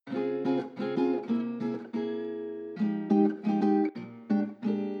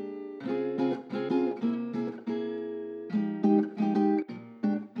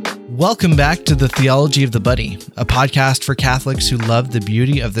Welcome back to the Theology of the Buddy, a podcast for Catholics who love the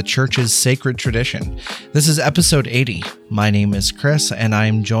beauty of the Church's sacred tradition. This is episode 80. My name is Chris, and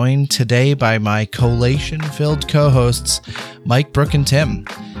I'm joined today by my collation-filled co-hosts, Mike, Brooke, and Tim.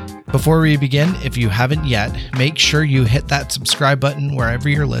 Before we begin, if you haven't yet, make sure you hit that subscribe button wherever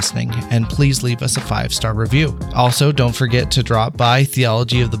you're listening, and please leave us a 5-star review. Also, don't forget to drop by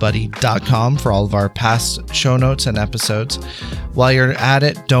theologyofthebuddy.com for all of our past show notes and episodes. While you're at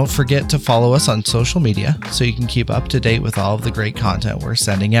it, don't forget to follow us on social media so you can keep up to date with all of the great content we're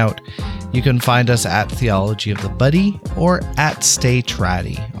sending out. You can find us at Theology of the Buddy or at Stay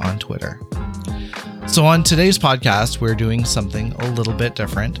Tratty on Twitter. So on today's podcast, we're doing something a little bit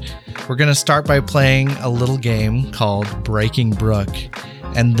different. We're going to start by playing a little game called Breaking Brooke,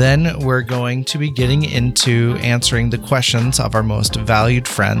 and then we're going to be getting into answering the questions of our most valued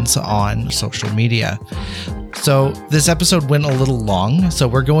friends on social media. So this episode went a little long, so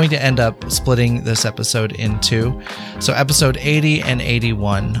we're going to end up splitting this episode in two. So episode 80 and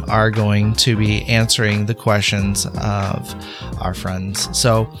 81 are going to be answering the questions of our friends.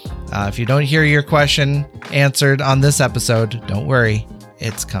 So if you don't hear your question answered on this episode, don't worry,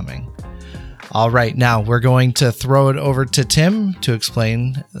 it's coming. All right, now we're going to throw it over to Tim to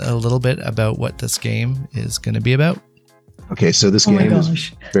explain a little bit about what this game is going to be about. Okay, so this game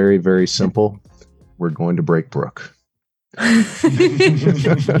is very, very simple. We're going to break Brooke. It's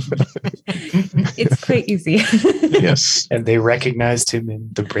quite easy. Yes. And they recognized him in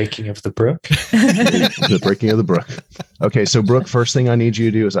the breaking of the brook. The breaking of the brook. Okay, so Brooke, first thing I need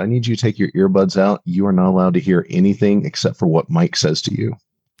you to do is I need you to take your earbuds out. You are not allowed to hear anything except for what Mike says to you.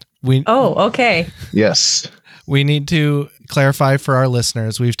 Okay. Yes. We need to clarify for our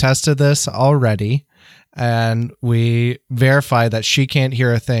listeners. We've tested this already, and we verify that she can't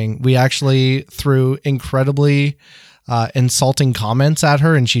hear a thing. We actually threw incredibly insulting comments at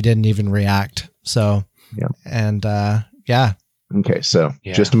her, and she didn't even react. So, yeah. And yeah. Okay, so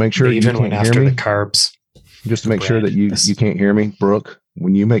just to make sure they even you went can't after hear me, the carbs. just to make sure that you can't hear me, Brooke,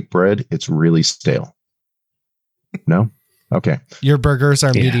 when you make bread, it's really stale. No? Okay. Your burgers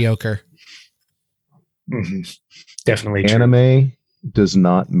are mediocre. Mm-hmm. Definitely true. Anime does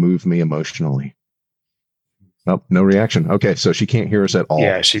not move me emotionally. Oh, no reaction. Okay, so she can't hear us at all.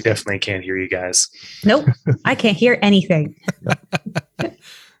 Yeah, she definitely can't hear you guys. Nope. I can't hear anything.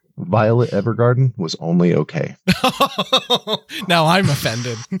 Violet Evergarden was only okay. Now I'm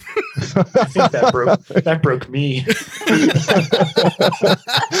offended. I think that broke me.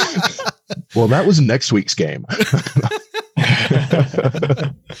 Well, that was next week's game.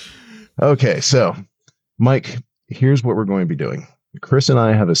 Okay, so Mike, here's what we're going to be doing. Chris and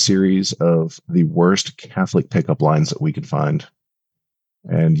I have a series of the worst Catholic pickup lines that we could find.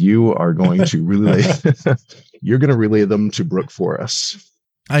 And you are going to relay them to Brooke for us.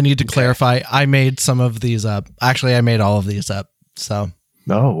 I need to clarify. I made some of these up. Actually, I made all of these up. So.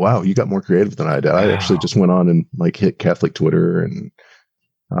 Oh, wow. You got more creative than I did. I actually just went on and hit Catholic Twitter and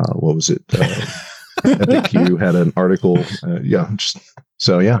what was it? Epic Q had an article. Yeah.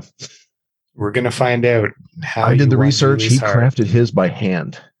 We're going to find out how I did the research. He hard. crafted his by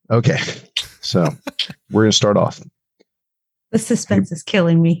hand. Okay. So we're going to start off. The suspense is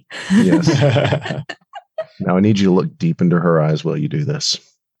killing me. Yes. Now I need you to look deep into her eyes while you do this.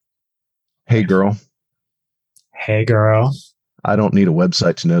 Hey, girl. Hey, girl. I don't need a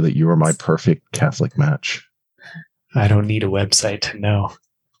website to know that you are my perfect Catholic match. I don't need a website to know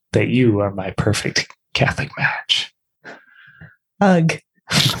that you are my perfect Catholic match. Ugh.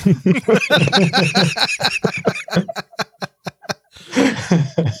 Is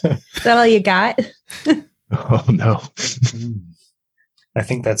that all you got? Oh, no. I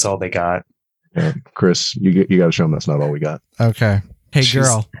think that's all they got. Yeah, Chris, you got to show them that's not all we got. Okay. Hey, She's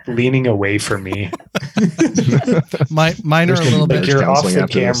girl. leaning away from me. Mine are a little bit. You're off the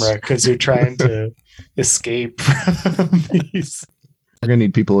after this. camera because you're trying to escape from these. We're going to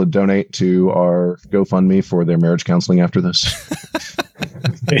need people to donate to our GoFundMe for their marriage counseling after this.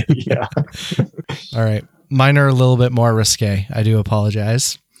 Yeah. All right. Mine are a little bit more risque. I do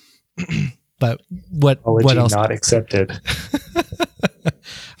apologize. But what else? Not accepted.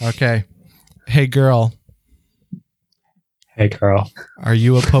 Okay. Hey, girl. Hey, girl. Are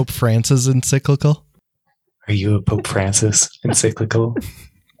you a Pope Francis encyclical? Are you a Pope Francis encyclical?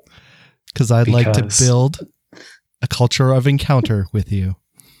 Because I'd like to build a culture of encounter with you.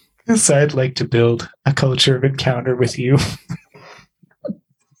 Because I'd like to build a culture of encounter with you.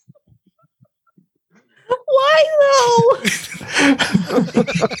 Why though?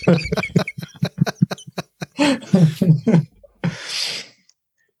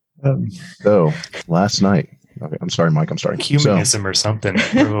 So last night, okay, I'm sorry, Mike. I'm sorry. Humanism or something,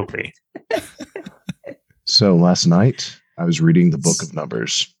 probably. So last night I was reading the Book of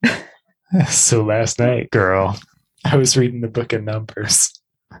Numbers. So last night, girl, I was reading the book of Numbers.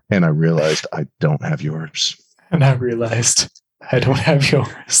 And I realized I don't have yours. And I realized I don't have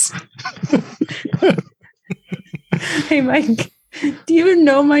yours. Hey, Mike, do you even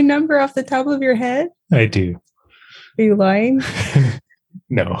know my number off the top of your head? I do. Are you lying?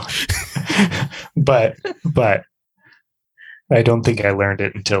 No. But I don't think I learned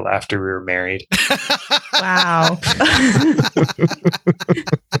it until after we were married. Wow.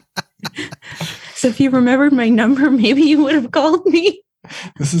 So if you remembered my number, maybe you would have called me.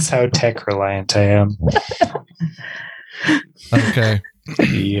 This is how tech reliant I am. Okay.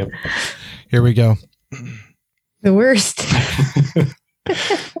 Yep. Here we go. The worst.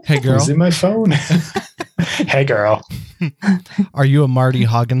 Hey, girl. Who's in my phone? Hey, girl. Are you a Marty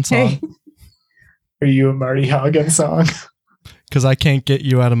Hagen song? Hey. Are you a Marty Hagen song? Because I can't get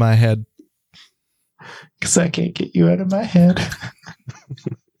you out of my head. Because I can't get you out of my head.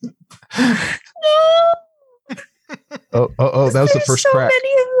 Oh, that was the first so crack.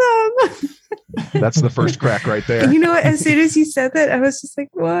 many of them. That's the first crack right there. You know what? As soon as you said that, I was just like,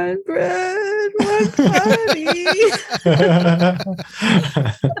 one bread, one buddy.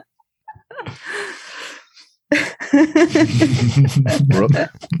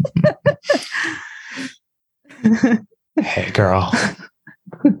 Hey, girl.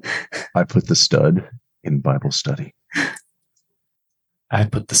 I put the stud in Bible study. I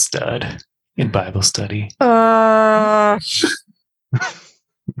put the stud in Bible study.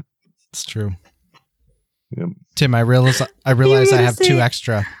 It's true. Yep. Tim, I realize I have two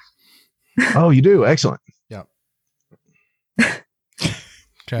extra. Oh, you do? Excellent. Yep.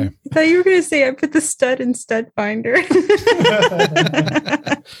 Okay. I thought you were going to say I put the stud in stud finder.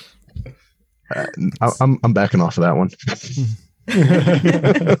 I'm backing off of that one.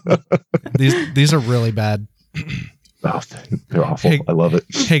 These are really bad. Oh, they're awful. Hey, I love it.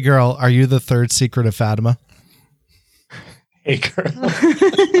 Hey, girl, are you the third secret of Fatima? Hey, girl.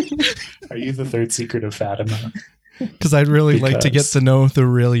 Are you the third secret of Fatima? Because I'd really like to get to know the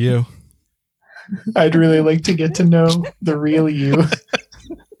real you. I'd really like to get to know the real you.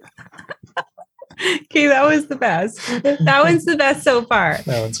 Okay, that was the best. That one's the best so far.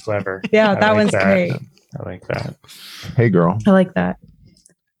 That one's clever. Yeah, I that like one's that. great. I like that. Hey, girl, I like that.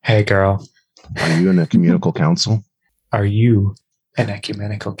 Hey, girl. are you in a communical council? Are you an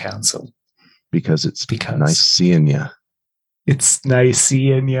ecumenical council? Because nice seeing you. It's nice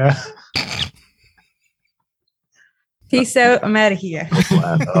seeing ya. Peace out. I'm out of here.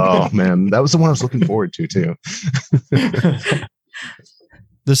 Oh, man. That was the one I was looking forward to, too.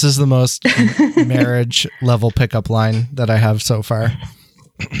 This is the most marriage level pickup line that I have so far.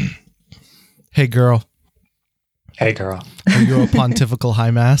 Hey, girl, Hey, girl. are you a pontifical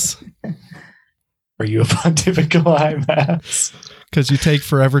high mass? Are you a pontifical high mass? Because you take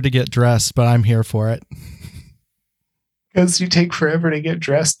forever to get dressed, but I'm here for it. Because you take forever to get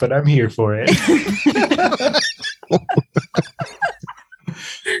dressed, but I'm here for it.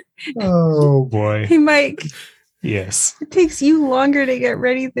 Oh, boy. Hey, Mike, Yes. it takes you longer to get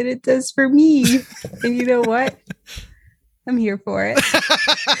ready than it does for me. And you know what? I'm here for it.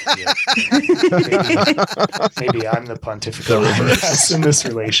 Maybe I'm the pontifical high mass in this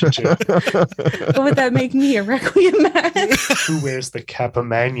relationship. What would that make me, a requiem mass? Who wears the Kappa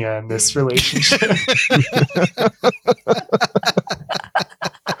Magna in this relationship?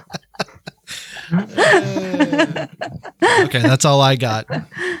 Okay, that's all I got.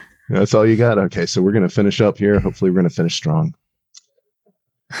 That's all you got? Okay, so we're going to finish up here. Hopefully, we're going to finish strong.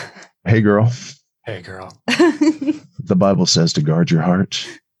 Hey, girl, Hey, girl. the Bible says to guard your heart.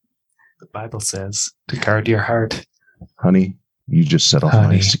 The Bible says to guard your heart. Honey, you just set off my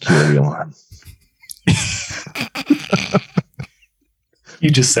Honey. security alarm. You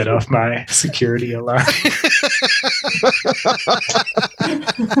just set off my security alarm.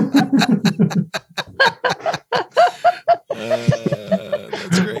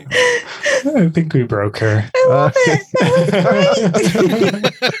 That's great. I think we broke her. I love it.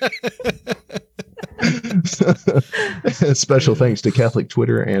 That was great. Special thanks to Catholic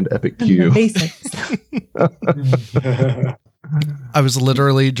Twitter and Epic Q. Basics. I was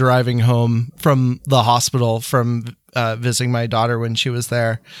literally driving home from the hospital from visiting my daughter when she was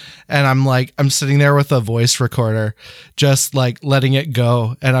there. And I'm sitting there with a voice recorder, just like letting it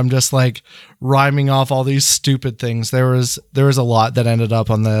go. And I'm just like rhyming off all these stupid things. There was a lot that ended up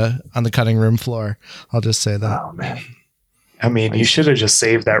on the cutting room floor. I'll just say that. Oh, man. I mean, you should have just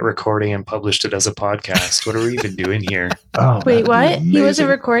saved that recording and published it as a podcast. What are we even doing here? Oh, Wait, that'd be what? He wasn't amazing.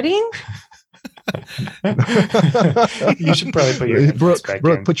 recording? You should probably put your headphones back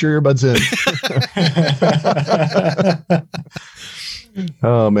Brooke, in. put your earbuds in.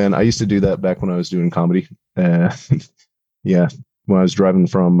 Oh man, I used to do that back when I was doing comedy. Yeah, when I was driving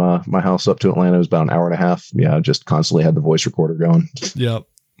from my house up to Atlanta, it was about an hour and a half. Yeah, I just constantly had the voice recorder going. Yep.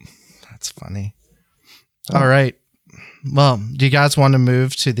 That's funny. All right. Well, do you guys want to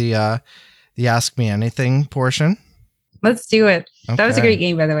move to the Ask Me Anything portion? Let's do it. That was a Okay. great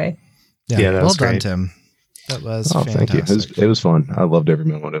game, by the way. Yeah, that well was done, great. Tim. That was Oh, fantastic. thank you. It was fun. I loved every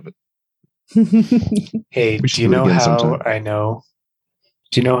minute of it. Hey, We should do you do it know again how sometime. I know?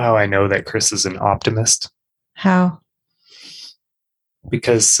 Do you know how I know that Chris is an optimist? How?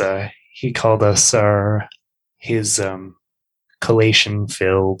 Because he called us his collation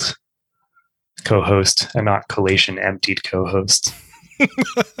filled co-host and not collation emptied co-host.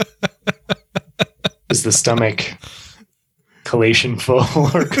 Is the stomach collation full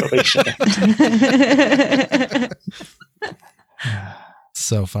or collation empty?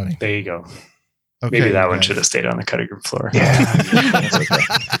 So funny. There you go. Okay, Maybe that you one guys. should have stayed on the cutting room floor.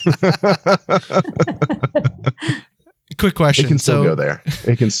 Quick It question. can still so, go there.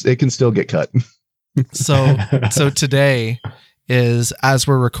 It can still get cut. so today is, as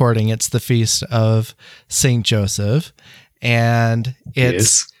we're recording, it's the feast of Saint Joseph, and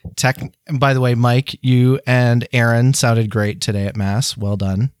it's and by the way, Mike, you and Aaron sounded great today at Mass. Well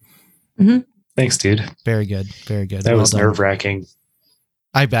done. Thanks, dude. Very good. Very good. That Well was done. nerve wracking.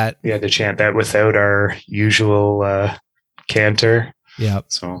 I bet. We had to chant that without our usual cantor. Yeah.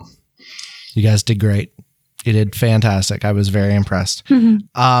 So You guys did great. You did fantastic. I was very impressed.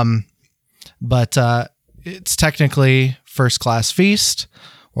 But it's technically first class feast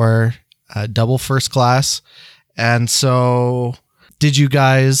or double first class. And so did you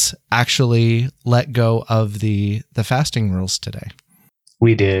guys actually let go of the fasting rules today?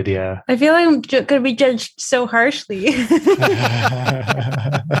 we did, yeah. I feel like I'm going to be judged so harshly.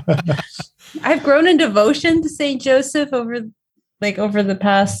 I've grown in devotion to Saint Joseph over the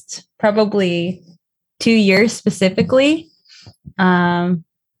past probably 2 years specifically. So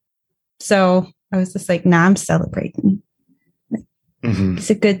I was just like, nah, I'm celebrating. Mhm. He's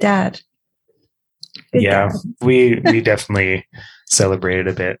a good dad. Good Yeah, dad. we definitely celebrated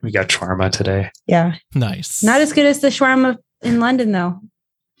a bit. We got shawarma today. Yeah. Nice. Not as good as the shawarma in London, though.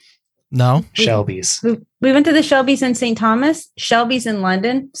 No? Shelby's. We went to the Shelby's in St. Thomas. Shelby's in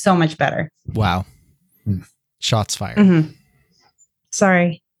London, so much better. Wow. Mm. Shots fired. Mhm.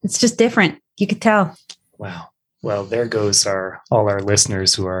 Sorry. It's just different. You could tell. Wow. Well, there goes all our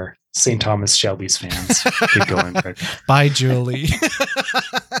listeners who are St. Thomas Shelby's fans. Keep going, Greg. Bye, Julie.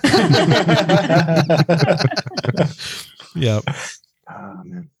 Yep. Oh,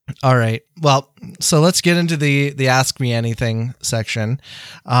 man. All right. Well, so let's get into the Ask Me Anything section.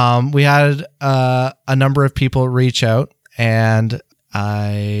 We had a number of people reach out, and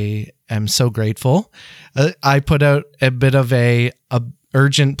I am so grateful. I put out a bit of a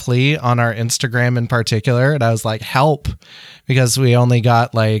urgent plea on our Instagram in particular, and I was like, help, because we only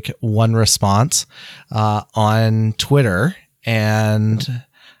got like one response on Twitter. And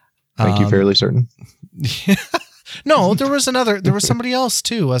Thank you, Fairly Certain. no, there was somebody else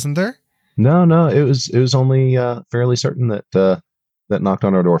too, wasn't there? No, it was only Fairly Certain that knocked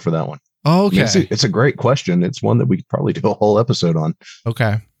on our door for that one. Oh, I mean, okay. it's a great question. It's one that we could probably do a whole episode on.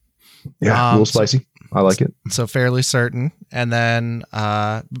 Okay. Yeah, a little spicy. I like it. So Fairly Certain. And then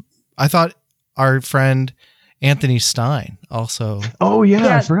I thought our friend Anthony Stein also. Oh yeah,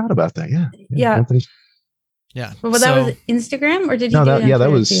 Yeah. I forgot about that. Yeah. Yeah. Anthony. Yeah. Well, that was Instagram, or did you No, do that it on Twitter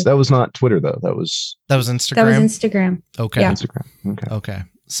was too? that was not Twitter though. That was Instagram. That was Instagram. Okay. Yeah. Instagram. Okay. Okay.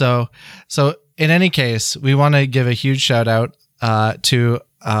 So in any case, we want to give a huge shout out to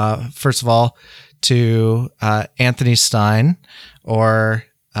first of all to Anthony Stein, or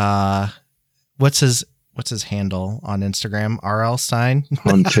what's his handle on Instagram? RL Stein.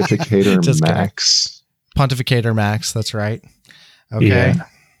 Pontificator Just kidding. Max. Pontificator Max. That's right. Okay.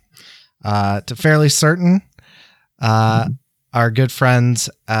 To Fairly Certain, our good friends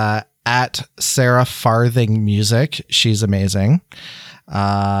at Sarah Farthing Music. She's amazing.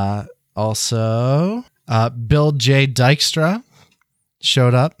 Also, Bill J. Dykstra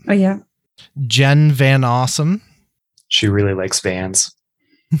showed up. Oh yeah. Jen Van Awesome. She really likes Vans.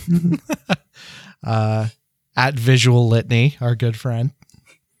 At Visual Litany, our good friend.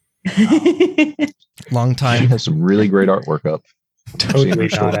 Long She time. has some really great artwork up. Totally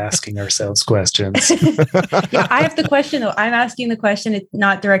Sure. not asking ourselves questions. Yeah, I have the question though. I'm asking the question. It's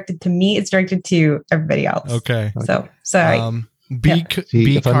not directed to me. It's directed to everybody else. Okay. So sorry. B. See,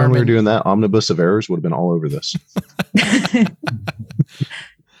 B. if I known we were Carmen. doing that, Omnibus of Errors would have been all over this.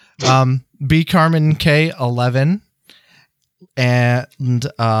 B. Carmen K 11 and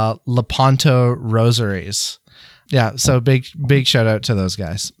Lepanto Rosaries. Yeah, so big shout out to those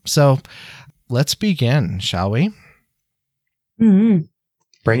guys. So let's begin, shall we? Mm-hmm.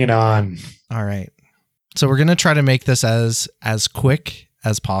 Bring it on. All right. So we're gonna try to make this as quick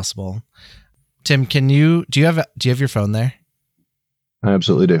as possible. Tim, do you have your phone there? I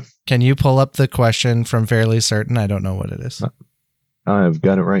absolutely do. Can you pull up the question from Fairly Certain? I don't know what it is. I've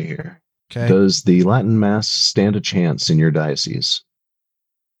got it right here. Okay. Does the Latin Mass stand a chance in your diocese?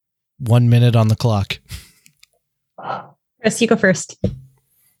 1 minute on the clock. Chris, you go first.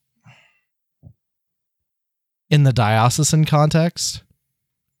 In the diocesan context?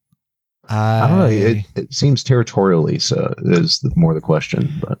 I don't know. It seems territorially, so is more the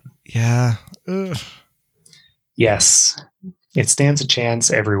question. But yeah. Ugh. Yes, it stands a chance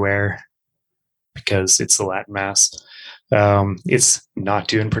everywhere because it's the Latin Mass. It's not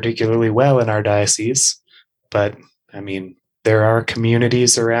doing particularly well in our diocese, but I mean, there are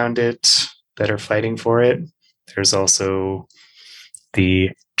communities around it that are fighting for it. There's also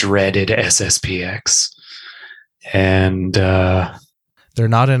the dreaded SSPX, and they're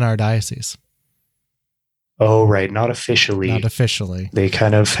not in our diocese. Oh, right. Not officially. Not officially. They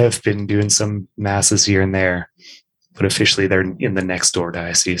kind of have been doing some masses here and there, but officially they're in the next door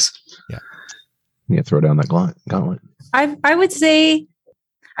diocese. Yeah. Yeah, throw down that gauntlet. I would say,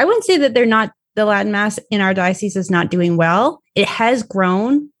 I wouldn't say that the Latin Mass in our diocese is not doing well. It has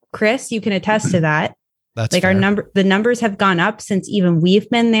grown. Chris, you can attest to that. That's like fair. the numbers have gone up since even we've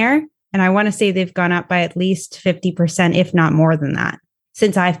been there. And I want to say they've gone up by at least 50%, if not more than that,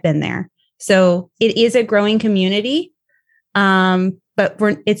 since I've been there. So it is a growing community, but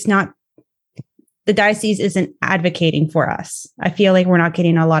it's not, the diocese isn't advocating for us. I feel like we're not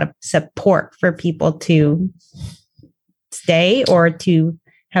getting a lot of support for people to stay or to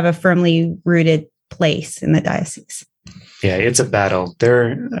have a firmly rooted place in the diocese. Yeah, it's a battle.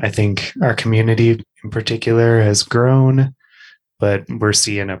 I think our community in particular has grown, but we're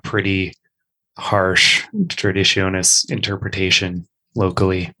seeing a pretty harsh traditionalist interpretation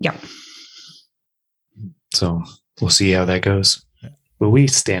locally. Yeah. So we'll see how that goes. Will we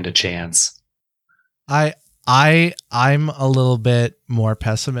stand a chance? I'm a little bit more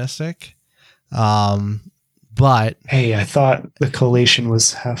pessimistic. But hey, I thought the collation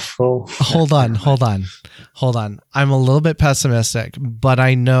was half full. Hold on. I'm a little bit pessimistic, but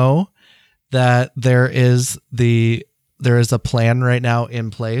I know that there is a plan right now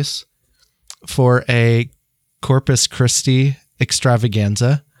in place for a Corpus Christi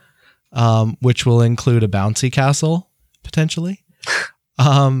extravaganza, which will include a bouncy castle potentially,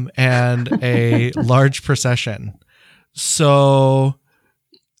 and a large procession. So,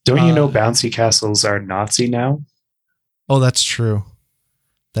 don't you know bouncy castles are Nazi now? Oh, that's true.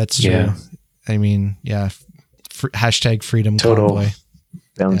 That's true. Yeah. I mean, yeah. Hashtag freedom Total. convoy.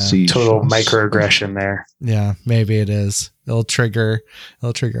 Bouncy. Total microaggression there. Yeah, maybe it is. It'll trigger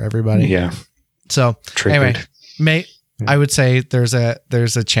everybody. Yeah. So Triggered. anyway, I would say there's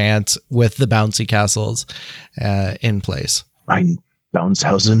a chance with the bouncy castles in place. Ein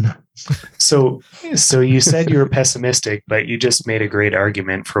Bounshausen. So you said you were pessimistic, but you just made a great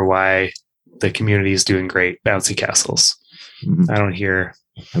argument for why the community is doing great. Bouncy castles. Mhm. I don't hear.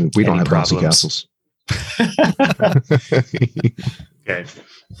 I mean, we don't Any have problems? bouncy castles. Okay.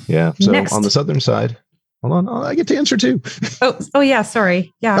 Yeah. So Next. on the southern side, hold on, I get to answer too. Oh yeah,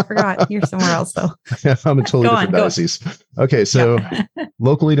 sorry. Yeah, I forgot. You're somewhere else though. I'm a totally Go on, different go on. diocese. Okay, so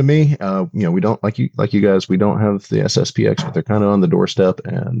locally to me, we don't like you guys. We don't have the SSPX, but they're kind of on the doorstep,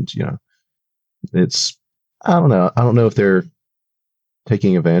 and it's I don't know if they're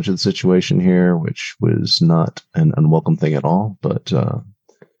taking advantage of the situation here, which was not an unwelcome thing at all. But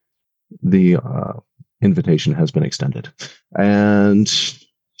the invitation has been extended, and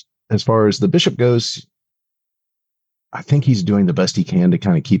as far as the bishop goes, I think he's doing the best he can to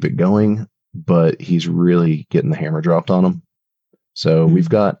kind of keep it going, but he's really getting the hammer dropped on him. So we've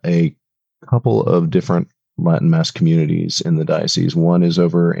got a couple of different Latin Mass communities in the diocese. One is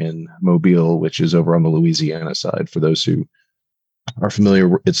over in Mobile, which is over on the Louisiana side. For those who are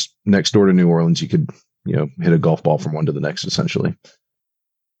familiar, it's next door to New Orleans. You could, hit a golf ball from one to the next, essentially.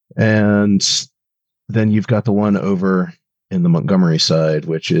 And then you've got the one over in the Montgomery side,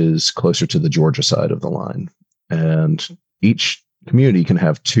 which is closer to the Georgia side of the line. And each community can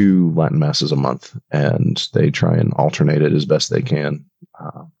have 2 Latin Masses a month, and they try and alternate it as best they can.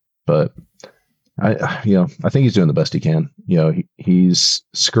 But I think he's doing the best he can. He's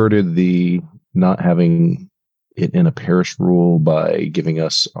skirted the not having it in a parish rule by giving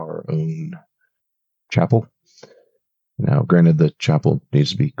us our own chapel. Now, granted, the chapel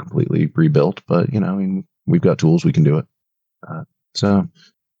needs to be completely rebuilt, but, I mean, we've got tools, we can do it. So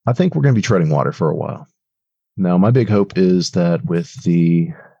I think we're going to be treading water for a while. Now, my big hope is that with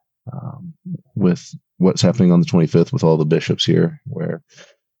what's happening on the 25th with all the bishops here, where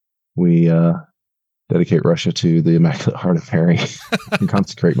we dedicate Russia to the Immaculate Heart of Mary and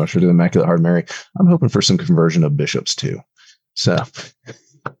consecrate Russia to the Immaculate Heart of Mary, I'm hoping for some conversion of bishops too. So,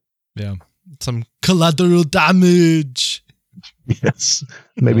 yeah, some collateral damage. Yes,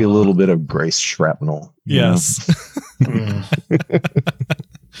 maybe a little bit of grace shrapnel. Yes.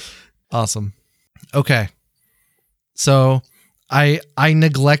 Awesome. Okay. So I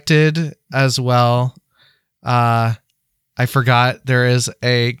neglected as well. I forgot there is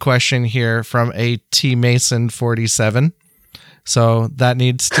a question here from a T Mason 47. So that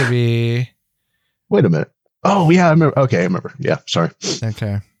needs to be. Wait a minute. Oh yeah, I remember. Okay, I remember. Yeah, sorry.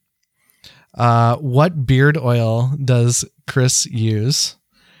 Okay. What beard oil does Chris use?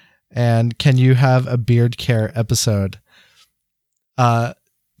 And can you have a beard care episode? I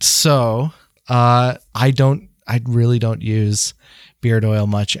really don't use beard oil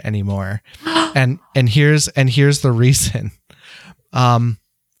much anymore. And here's the reason.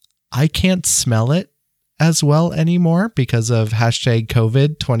 I can't smell it as well anymore because of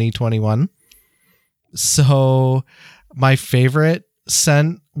 #COVID 2021. So my favorite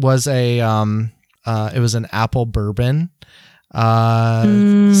scent was it was an apple bourbon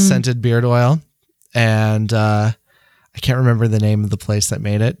scented beard oil, and I can't remember the name of the place that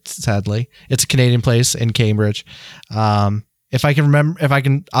made it, sadly. It's a Canadian place in Cambridge. If I can remember,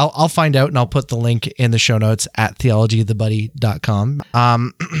 I'll find out and I'll put the link in the show notes at theologyofthebuddy.com.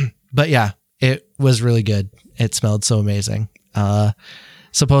 But yeah, it was really good. It smelled so amazing.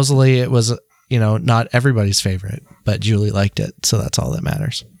 Supposedly it was, not everybody's favorite, but Julie liked it. So that's all that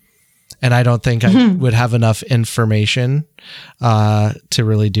matters. And I don't think I would have enough information to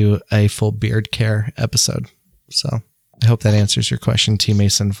really do a full beard care episode. So I hope that answers your question, T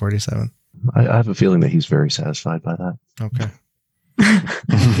Mason 47. I have a feeling that he's very satisfied by that. Okay.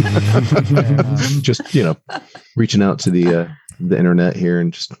 Just, reaching out to the internet here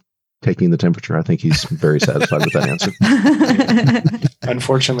and just taking the temperature. I think he's very satisfied with that answer.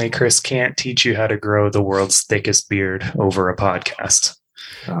 Unfortunately, Chris can't teach you how to grow the world's thickest beard over a podcast.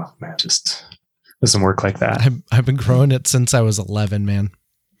 Oh man, just doesn't work like that. I've been growing it since I was 11, man.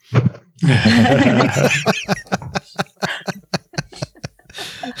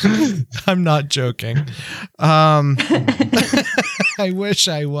 I'm not joking. I wish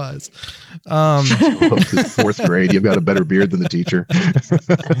I was. Fourth grade, you've got a better beard than the teacher.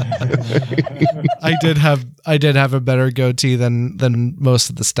 I did have a better goatee than most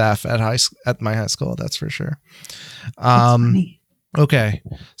of the staff at my high school. That's for sure. Okay.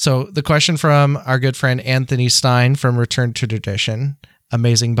 So the question from our good friend Anthony Stein from Return to Tradition.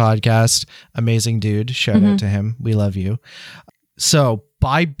 Amazing podcast. Amazing dude. Shout out to him. We love you. So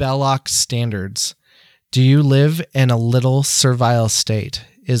by Belloc standards, do you live in a little servile state?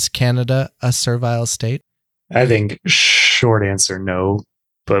 Is Canada a servile state? I think short answer, no,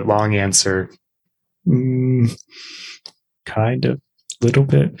 but long answer, kind of, little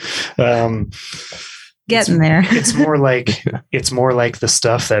bit. Getting there. It's more like the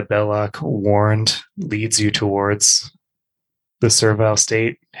stuff that Belloc warned leads you towards the servile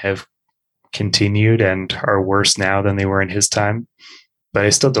state have continued and are worse now than they were in his time. But I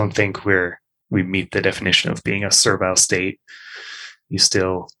still don't think we meet the definition of being a servile state. You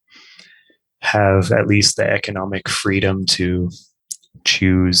still have at least the economic freedom to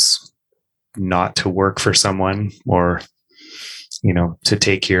choose not to work for someone or, to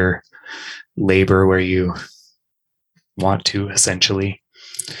take your labor where you want to, essentially.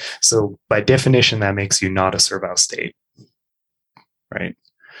 So by definition, that makes you not a servile state. Right.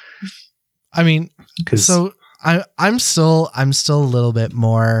 I mean, so I'm still a little bit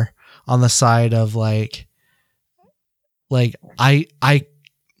more on the side of like I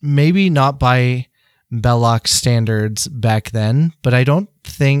maybe not by Belloc standards back then, but I don't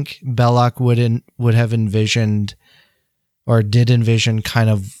think Belloc would have envisioned or did envision kind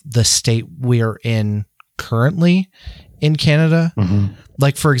of the state we're in currently in Canada. Mm-hmm.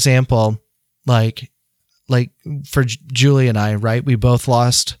 Like, for example, like for Julie and I, right? We both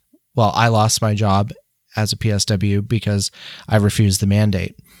I lost my job as a PSW because I refused the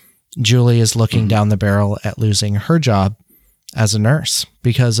mandate. Julie is looking down the barrel at losing her job as a nurse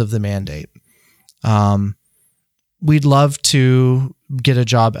because of the mandate. We'd love to get a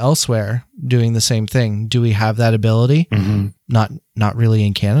job elsewhere doing the same thing. Do we have that ability? Mm-hmm. Not really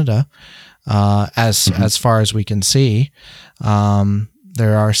in Canada, as far as we can see.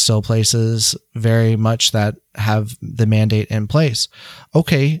 There are still places very much that have the mandate in place.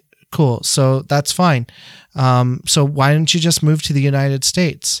 Okay, cool. So that's fine. So why don't you just move to the United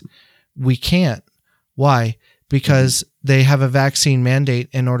States? We can't. Why? Because they have a vaccine mandate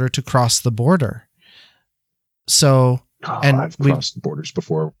in order to cross the border. So, and I've crossed borders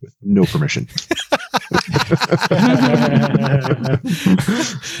before with no permission.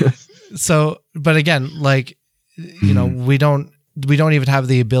 So, but again, like, you know, we don't even have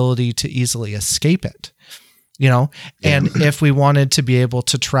the ability to easily escape it, you know? And if we wanted to be able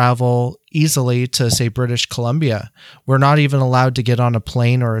to travel easily to, say, British Columbia, we're not even allowed to get on a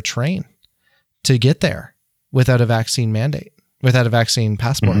plane or a train to get there without a vaccine mandate, without a vaccine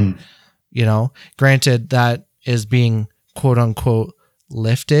passport. You know, granted, that is being quote unquote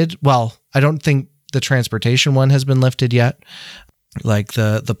lifted. Well, I don't think the transportation one has been lifted yet. Like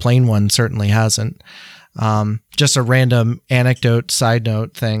the plane one certainly hasn't. Just a random anecdote, side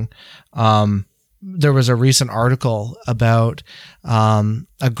note thing. There was a recent article about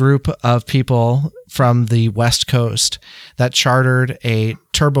a group of people from the West Coast that chartered a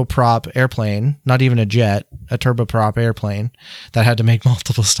turboprop airplane, not even a jet, a turboprop airplane that had to make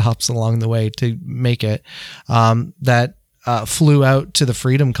multiple stops along the way to make it, that flew out to the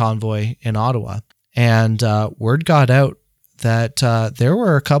Freedom Convoy in Ottawa. And word got out that there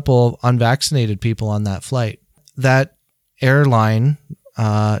were a couple of unvaccinated people on that flight. That airline,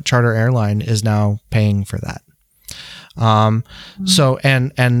 charter airline, is now paying for that. So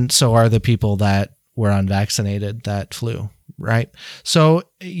and so are the people that were unvaccinated that flew, right? So,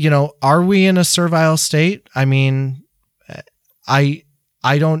 you know, are we in a servile state? I mean, I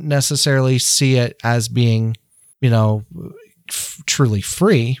don't necessarily see it as being, you know, truly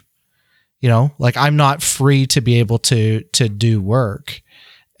free. You know, like, I'm not free to be able to do work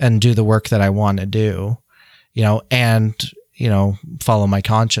and do the work that I want to do, you know, and, you know, follow my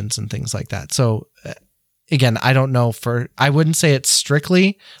conscience and things like that. So again, I don't know, I wouldn't say it's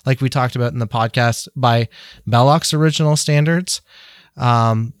strictly, like we talked about in the podcast, by Belloc's original standards.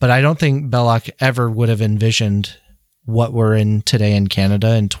 But I don't think Belloc ever would have envisioned what we're in today in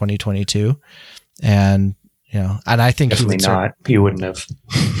Canada in 2022. And, you know, and I think definitely not. He wouldn't have.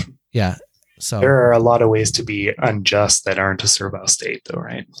 Yeah. So there are a lot of ways to be unjust that aren't a servile state, though,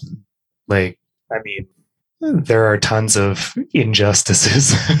 right? Like, I mean, there are tons of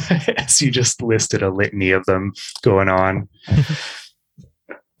injustices, as you just listed a litany of them going on.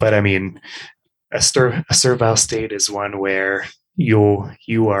 But I mean, a servile state is one where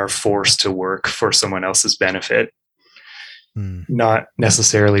you are forced to work for someone else's benefit, not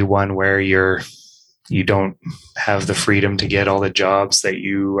necessarily one where you don't have the freedom to get all the jobs that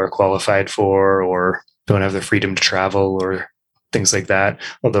you are qualified for, or don't have the freedom to travel, or things like that.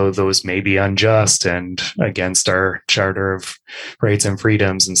 Although those may be unjust and against our Charter of Rights and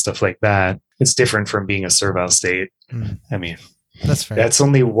Freedoms and stuff like that. It's different from being a servile state. I mean, that's fair. That's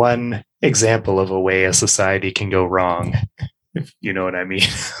only one example of a way a society can go wrong. If you know what I mean.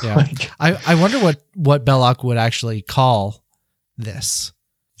 Yeah. Like, I wonder what Belloc would actually call this.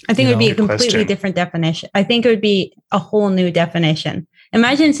 I think it would be a completely different definition. I think it would be a whole new definition.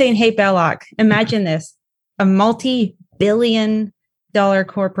 Imagine saying, hey, Belloc, imagine this. A multi-billion-dollar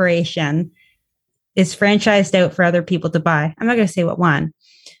corporation is franchised out for other people to buy. I'm not going to say what one,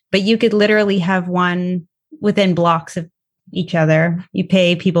 but you could literally have one within blocks of each other. You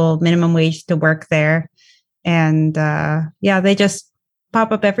pay people minimum wage to work there. And they just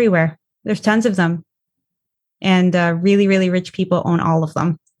pop up everywhere. There's tons of them. And really, really rich people own all of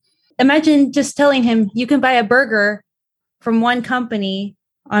them. Imagine just telling him you can buy a burger from one company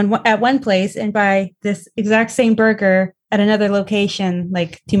at one place and buy this exact same burger at another location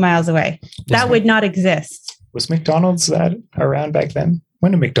like 2 miles away. That would not exist. Was McDonald's around back then?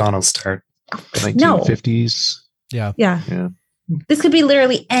 When did McDonald's start? 1950s. No. Yeah. This could be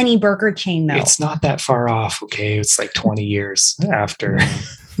literally any burger chain, though. It's not that far off, okay? It's like 20 years after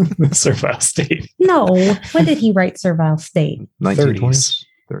the Servile State. No. When did he write Servile State? 1920s.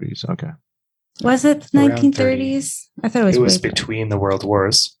 30s. Okay. Was it 1930s? I thought it was between the world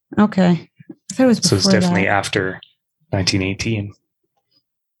wars. Okay. I thought it was before. So it's definitely after 1918.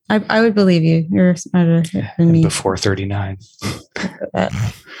 I would believe you. You're smarter than me. Before 39.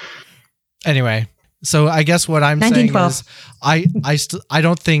 Anyway, so I guess what I'm saying is I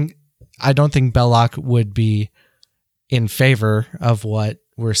don't think Belloc would be in favor of what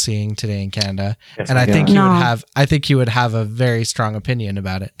we're seeing today in Canada. And I think he would have a very strong opinion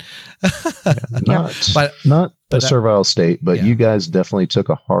about it. Not a servile state, but you guys definitely took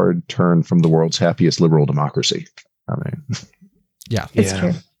a hard turn from the world's happiest liberal democracy. I mean, it's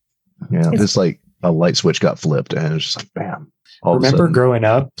true. Yeah, it's like a light switch got flipped and it's just like, bam. all of a Remember sudden. growing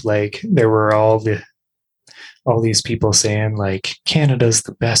up, like there were all these people saying like Canada's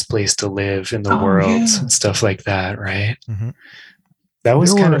the best place to live in the Oh, world yeah. and stuff like that, right? Mhm. That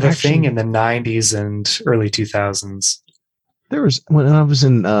was There kind were of a actually- thing in the 90s and early 2000s. There was, when I was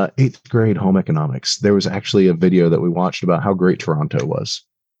in 8th grade home economics, there was actually a video that we watched about how great Toronto was.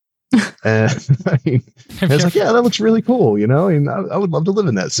 And I mean, I was like, yeah, that looks really cool, you know, and I would love to live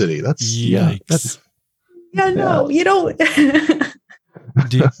in that city. That's Yikes. Yeah, no, you don't.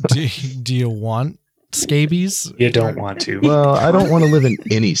 Do you want scabies? You don't want to. well, I don't want to live in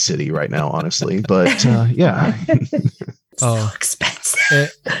any city right now, honestly, but yeah. Oh. So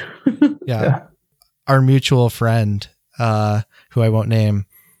expensive. Yeah. Our mutual friend, who I won't name,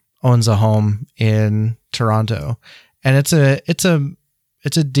 owns a home in Toronto, and it's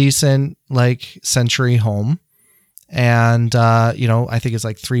a decent like century home, and I think it's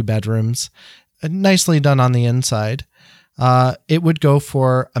like 3 bedrooms, nicely done on the inside. It would go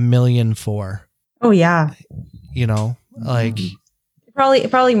for $1.4 million. Oh yeah, Like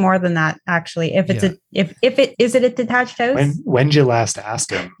probably more than that actually. If it's is it a detached house? When'd you last ask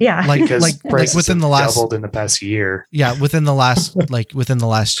him? Yeah, like Because like prices within have the last doubled in the past year. yeah within the last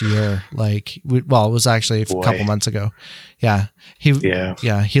year, it was actually a Boy. couple months ago. Yeah, he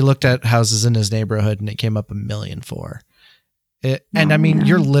looked at houses in his neighborhood and it came up $1.4 million. And I mean,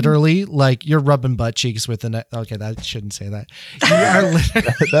 you're literally like you're rubbing butt cheeks with an. Okay, that shouldn't say that. You are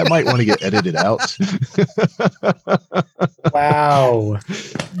That might want to get edited out. Wow.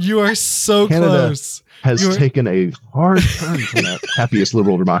 You are so Canada close. has taken a hard turn from that happiest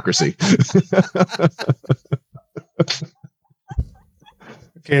liberal democracy.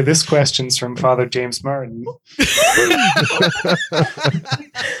 Okay, this question's from Father James Martin.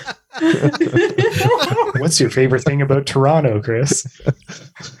 What's your favorite thing about Toronto, Chris?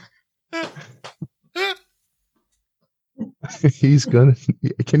 He's gonna.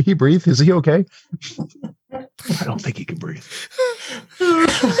 Can he breathe? Is he okay? I don't think he can breathe.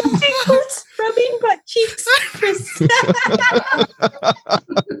 Rubbing butt cheeks. Chris. I'm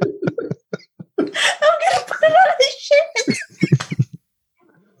gonna put it on his shirt.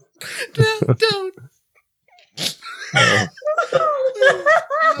 Don't.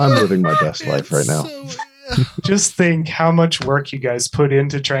 I'm living my best life right now. Just think how much work you guys put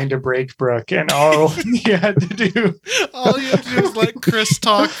into trying to break Brooke, and all you had to do. All you have to do is let Chris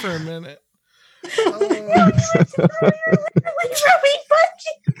talk for a minute.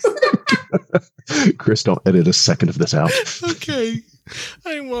 Chris, don't edit a second of this out. Okay,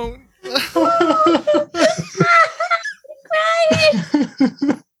 I won't.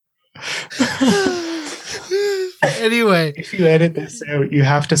 Anyway, If you edit this out, you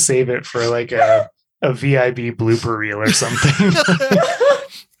have to save it for like a VIB blooper reel or something.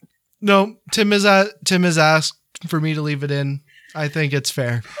 no, Tim has asked for me to leave it in. I think it's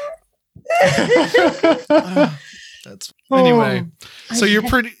fair. That's anyway. So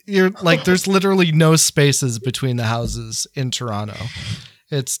you're like there's literally no spaces between the houses in Toronto.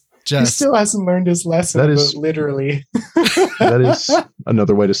 It's He just still hasn't learned his lesson. That is- But literally. That is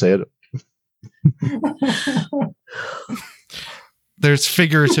another way to say it. there's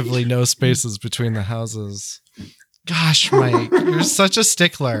figuratively no spaces between the houses. Gosh, Mike, you're such a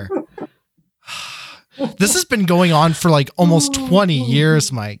stickler. This has been going on for like almost 20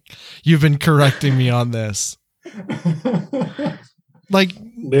 years, Mike. You've been correcting me on this. Like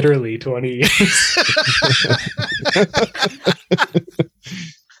Literally 20 years.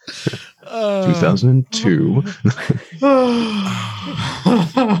 2002.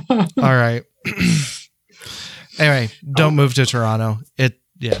 All right. Anyway, don't move to Toronto.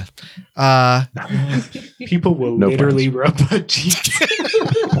 People will No literally rub butt cheeks.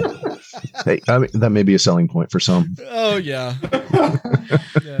 Hey, I mean, that may be a selling point for some. Oh yeah.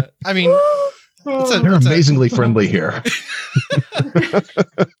 Yeah. I mean, They're amazingly friendly here.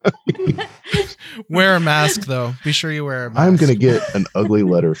 wear a mask though. Be sure you wear a mask. I'm going to get an ugly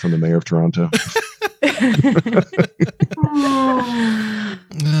letter from the mayor of Toronto.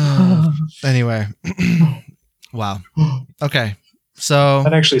 Anyway. Wow. Okay. So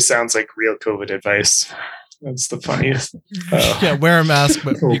That actually sounds like real COVID advice. That's the funniest. yeah, wear a mask,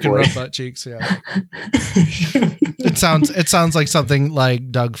 but Oh, you can boy. rub butt cheeks. Yeah. It sounds like something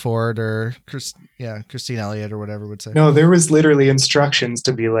like Doug Ford or Christine Elliott or whatever would say. No, there was literally instructions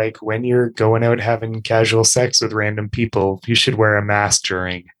to be like, when you're going out having casual sex with random people, you should wear a mask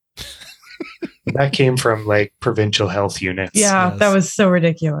during. That came from like provincial health units. Yeah, Yes. that was so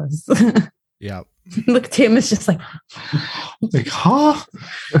ridiculous. Yeah. Look, Tim is just like, Like, huh?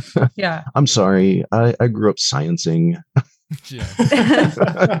 yeah. I'm sorry. I grew up sciencing.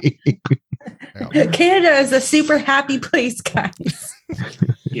 Yeah. Canada is a super happy place, guys.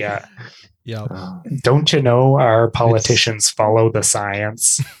 Yeah. Yeah. Don't you know our politicians follow the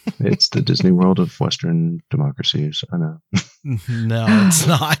science? It's the Disney World of Western democracies. I know. No, it's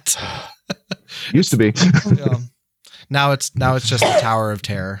not. Used to be. Yeah. Now it's just the Tower of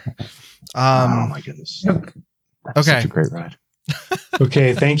Terror. Oh my goodness. That's Okay. such a great ride.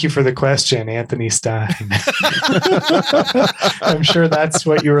 Okay, thank you for the question, Anthony Stein. I'm sure that's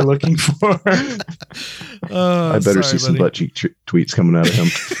what you were looking for. I better see some butt cheek tweets coming out of him.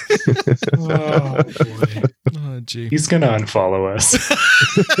 Oh, boy. Oh, gee. He's going to unfollow us.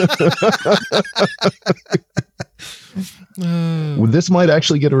 Well, this might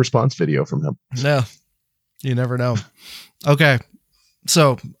actually get a response video from him. No, you never know. Okay.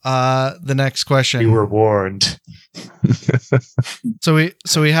 So, the next question. You were warned. So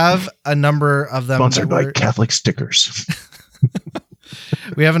we have a number of them. Sponsored by Catholic Stickers.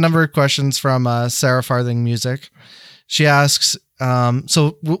 We have a number of questions from Sarah Farthing Music. She asks,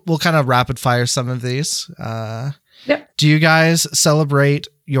 so we'll kind of rapid fire some of these. Yep. Do you guys celebrate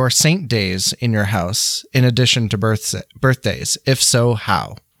your saint days in your house in addition to birthdays? If so,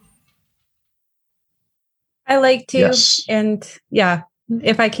 how? I like to. Yes. And yeah,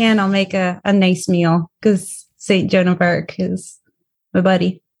 if I can, I'll make a nice meal because St. Joan of Arc is my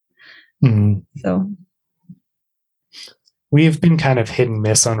buddy. Mhm. So We've been kind of hit and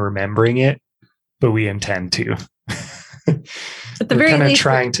miss on remembering it, but we intend to. at the We're very kind of least,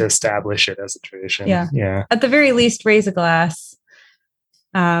 trying to establish it as a tradition. Yeah. Yeah. at the very least, raise a glass.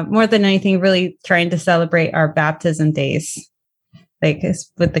 More than anything, really trying to celebrate our baptism days, like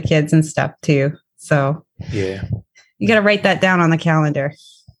with the kids and stuff too. So Yeah. you got to write that down on the calendar.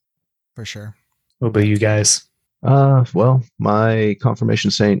 For sure. What about you guys? Well, my confirmation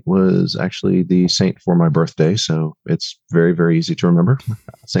saint was actually the saint for my birthday, so it's very, very easy to remember.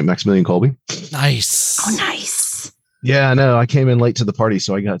 St. Maximilian Kolbe. Nice. Oh, nice. Yeah, I know. I came in late to the party,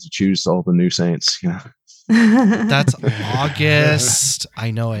 so I got to choose all the new saints. Yeah. That's August.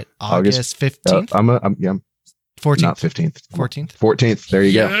 I know it. August 15th. I'm 14th. not 15th. 14th. 14th. There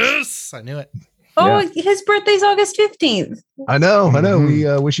you go. Yes, I knew it. Oh, Yeah. his birthday's August 15th. I know. Mhm. We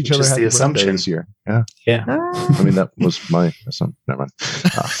wish each Which other is happy the birthday assumption. this year. Yeah. Yeah. I mean, that was my assumption. Never mind.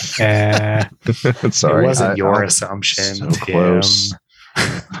 Sorry. It wasn't your I'm assumption. so Tim. close.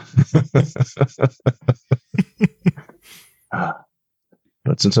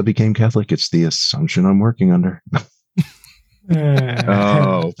 But since I became Catholic, it's the assumption I'm working under.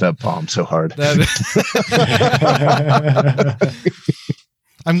 Oh, that bombed so hard.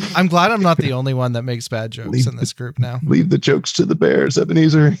 I'm glad I'm not the only one that makes bad jokes in this group now. Leave the jokes to the bears,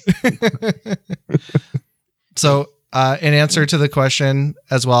 Ebenezer. So, in answer to the question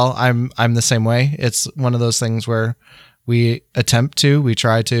as well, I'm the same way. It's one of those things where we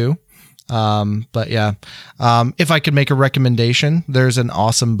try to. But yeah, if I could make a recommendation, there's an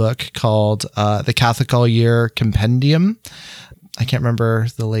awesome book called The Catholic All Year Compendium. I can't remember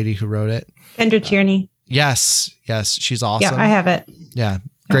the lady who wrote it. Kendra Tierney. Yes, she's awesome. Yeah, I have it. Yeah,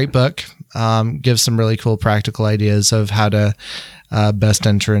 great book. Gives some really cool practical ideas of how to best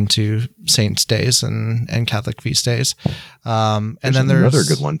enter into Saints' days and Catholic feast days. And then there's another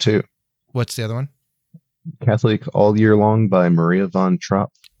good one too. What's the other one? Catholic All Year Long by Maria von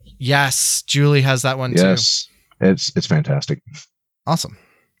Trapp. Yes, Julie has that one too. Yes, it's fantastic. Awesome.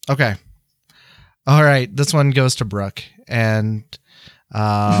 Okay. All right. This one goes to Brooke, and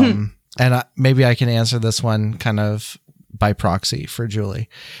maybe I can answer this one kind of by proxy for Julie.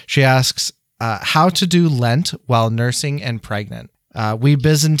 She asks, how to do Lent while nursing and pregnant. We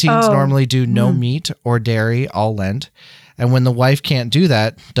Byzantines normally do no meat or dairy all Lent. And when the wife can't do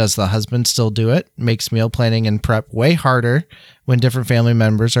that, does the husband still do it? Makes meal planning and prep way harder when different family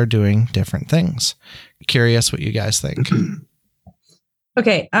members are doing different things. Curious what you guys think.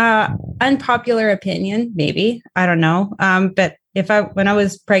 Okay. Unpopular opinion, maybe. I don't know. But when I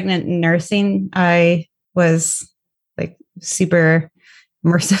was pregnant and nursing, I was like super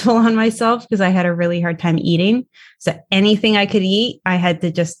merciful on myself because I had a really hard time eating. So anything I could eat, I had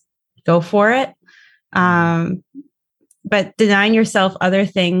to just go for it. But denying yourself other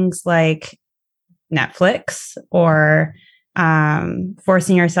things like Netflix or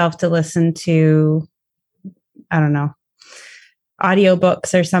forcing yourself to listen to, I don't know,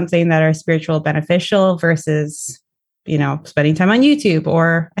 audiobooks or something that are spiritual beneficial versus, spending time on YouTube.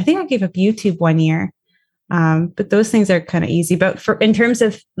 Or I think I gave up YouTube 1 year. But those things are kind of easy. But in terms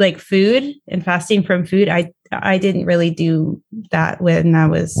of like food and fasting from food, I didn't really do that when I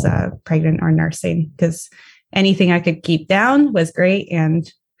was pregnant or nursing because anything I could keep down was great. And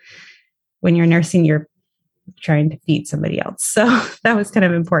when you're nursing, you're trying to feed somebody else. So that was kind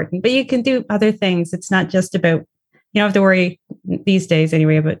of important. But you can do other things. It's not just about, you don't have to worry these days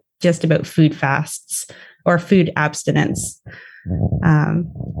anyway, about just about food fasts or food abstinence.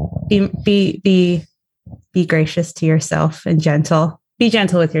 Be gracious to yourself and gentle. Be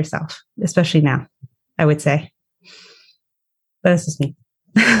gentle with yourself, especially now, I would say. But this is me.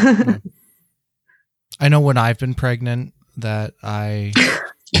 I know when I've been pregnant that I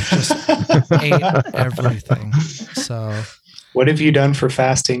just ate everything. So, what have you done for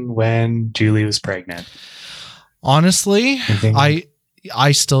fasting when Julie was pregnant? Honestly,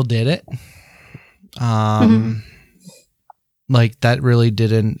 I still did it. Like that really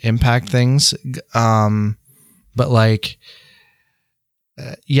didn't impact things. But like,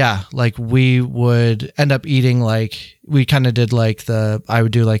 yeah, like we would end up eating, like we kind of did like I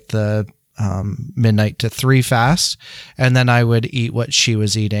would do like the midnight to 3 fast, and then I would eat what she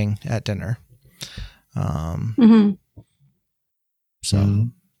was eating at dinner. So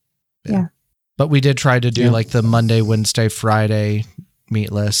yeah. But we did try to do like the Monday, Wednesday, Friday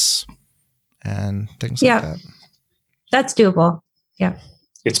meatless and things like that. That's doable. Yeah.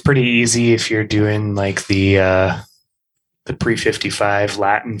 It's pretty easy if you're doing like the pre-55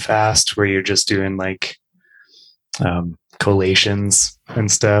 Latin fast, where you're just doing like collations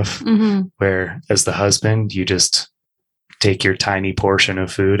and stuff, where as the husband, you just take your tiny portion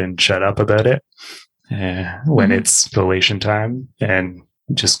of food and shut up about it when it's collation time, and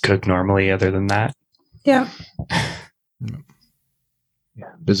just cook normally other than that. Yeah.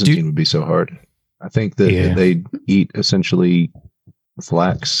 Byzantine would be so hard. I think that they eat essentially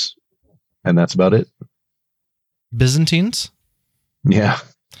flax, and that's about it. Byzantines? Yeah.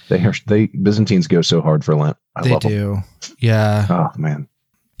 They Byzantines go so hard for Lent. I love them. Yeah. Oh man.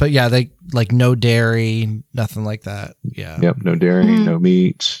 But yeah, they like no dairy, nothing like that. Yeah. Yep. No dairy, no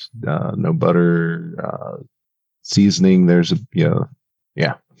meat, no butter, seasoning. There's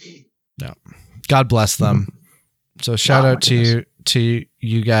yeah. God bless them. So shout out to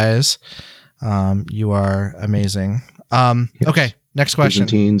you guys. You are amazing. Yes. Okay. Next question.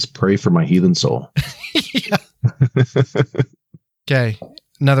 Byzantines, pray for my heathen soul. Okay.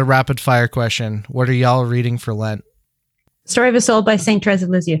 Another rapid fire question. What are y'all reading for Lent? Story of a Soul by St. Therese of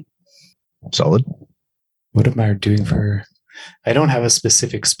Lisieux. Solid. What am I doing for? I don't have a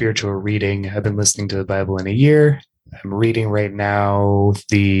specific spiritual reading. I've been listening to the Bible in a year. I'm reading right now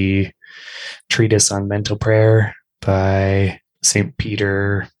the Treatise on Mental Prayer by St.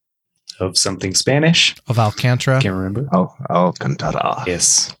 Peter of something Spanish. Of Alcantara. Can't remember. Oh, Alcantara.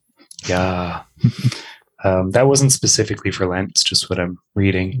 Yes. Yeah. That wasn't specifically for Lent. It's just what I'm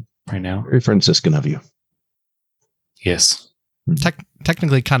reading right now. Very Franciscan of you. Yes.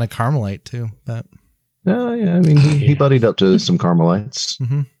 Technically kind of Carmelite too, but. Yeah, I mean, he buddied up to some Carmelites.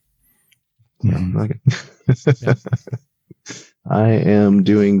 Okay. I am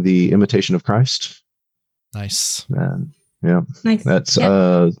doing the Imitation of Christ. Nice. And yeah, nice. That's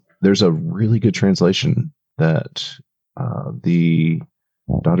there's a really good translation that the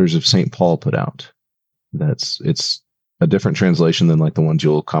Daughters of St. Paul put out. It's a different translation than like the ones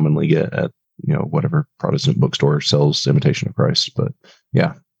you'll commonly get at whatever Protestant bookstore sells Imitation of Christ. But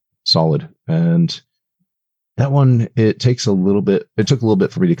yeah, solid. And that one, it took a little bit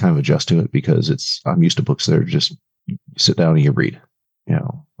for me to kind of adjust to it, because I'm used to books that are just sit down and you read.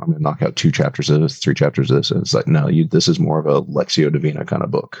 I'm going to knock out 2 chapters of this, 3 chapters of this. And it's like, no, this is more of a Lectio Divina kind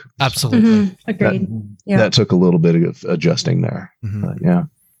of book. Absolutely. Agreed. That took a little bit of adjusting there. But yeah.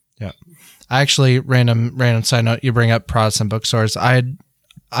 I actually, random side note, you bring up Protestant bookstores.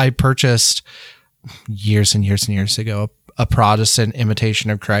 I purchased years and years and years ago a Protestant Imitation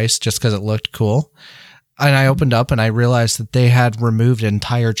of Christ just because it looked cool. And I opened up and I realized that they had removed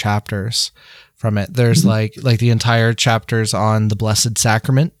entire chapters from it. There's like the entire chapters on the Blessed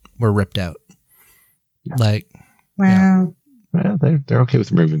Sacrament were ripped out. Like, wow. Yeah, they're okay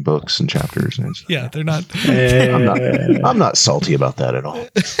with removing books and chapters. And yeah, they're not. I'm not salty about that at all.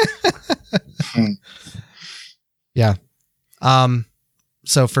 Yeah.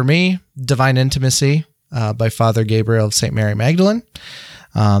 So for me, Divine Intimacy by Father Gabriel of St. Mary Magdalene.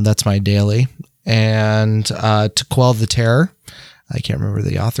 That's my daily. And To Quell the Terror. I can't remember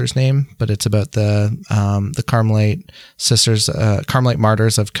the author's name, but it's about the Carmelite sisters, Carmelite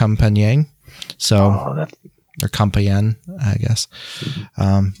martyrs of Compiègne. So, or Compiègne, I guess.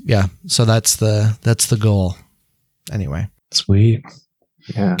 Yeah. So that's the goal. Anyway. Sweet.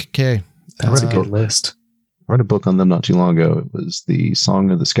 Yeah. Okay. That's a good list. I read a book on them not too long ago. It was The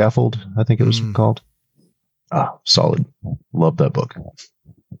Song of the Scaffold, I think it was called. Solid. Love that book.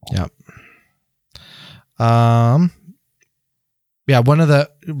 Yep. Yeah, one of the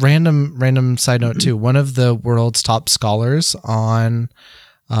random side note too. One of the world's top scholars on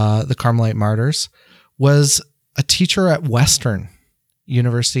the Carmelite martyrs was a teacher at Western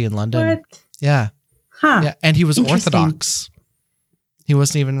University in London. What? Yeah. Huh. Yeah, and he was Orthodox. He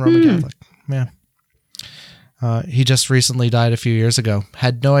wasn't even Roman Catholic. Yeah. He just recently died a few years ago.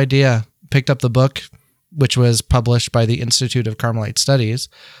 Had no idea. Picked up the book, which was published by the Institute of Carmelite Studies.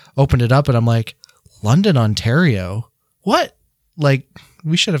 Opened it up, and I'm like, London, Ontario? What? Like,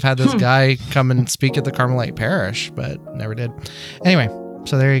 we should have had this guy come and speak at the Carmelite parish, but never did. Anyway,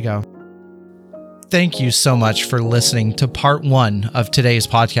 so there you go. Thank you so much for listening to part 1 of today's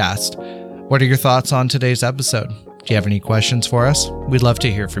podcast. What are your thoughts on today's episode? Do you have any questions for us? We'd love to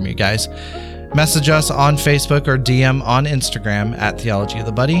hear from you guys. Message us on Facebook or DM on Instagram at Theology of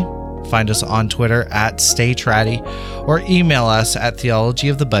the Buddy. Find us on Twitter at StayTratty, or email us at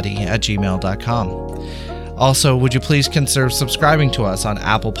theologyofthebuddy@gmail.com. Also, would you please consider subscribing to us on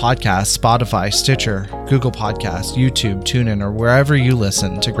Apple Podcasts, Spotify, Stitcher, Google Podcasts, YouTube, TuneIn, or wherever you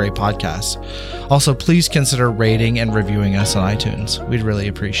listen to great podcasts. Also, please consider rating and reviewing us on iTunes. We'd really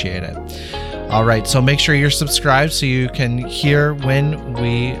appreciate it. All right, so make sure you're subscribed so you can hear when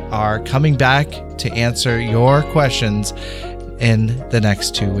we are coming back to answer your questions in the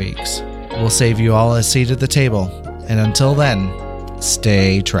next 2 weeks. We'll save you all a seat at the table. And until then,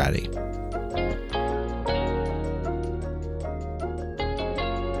 stay tratty.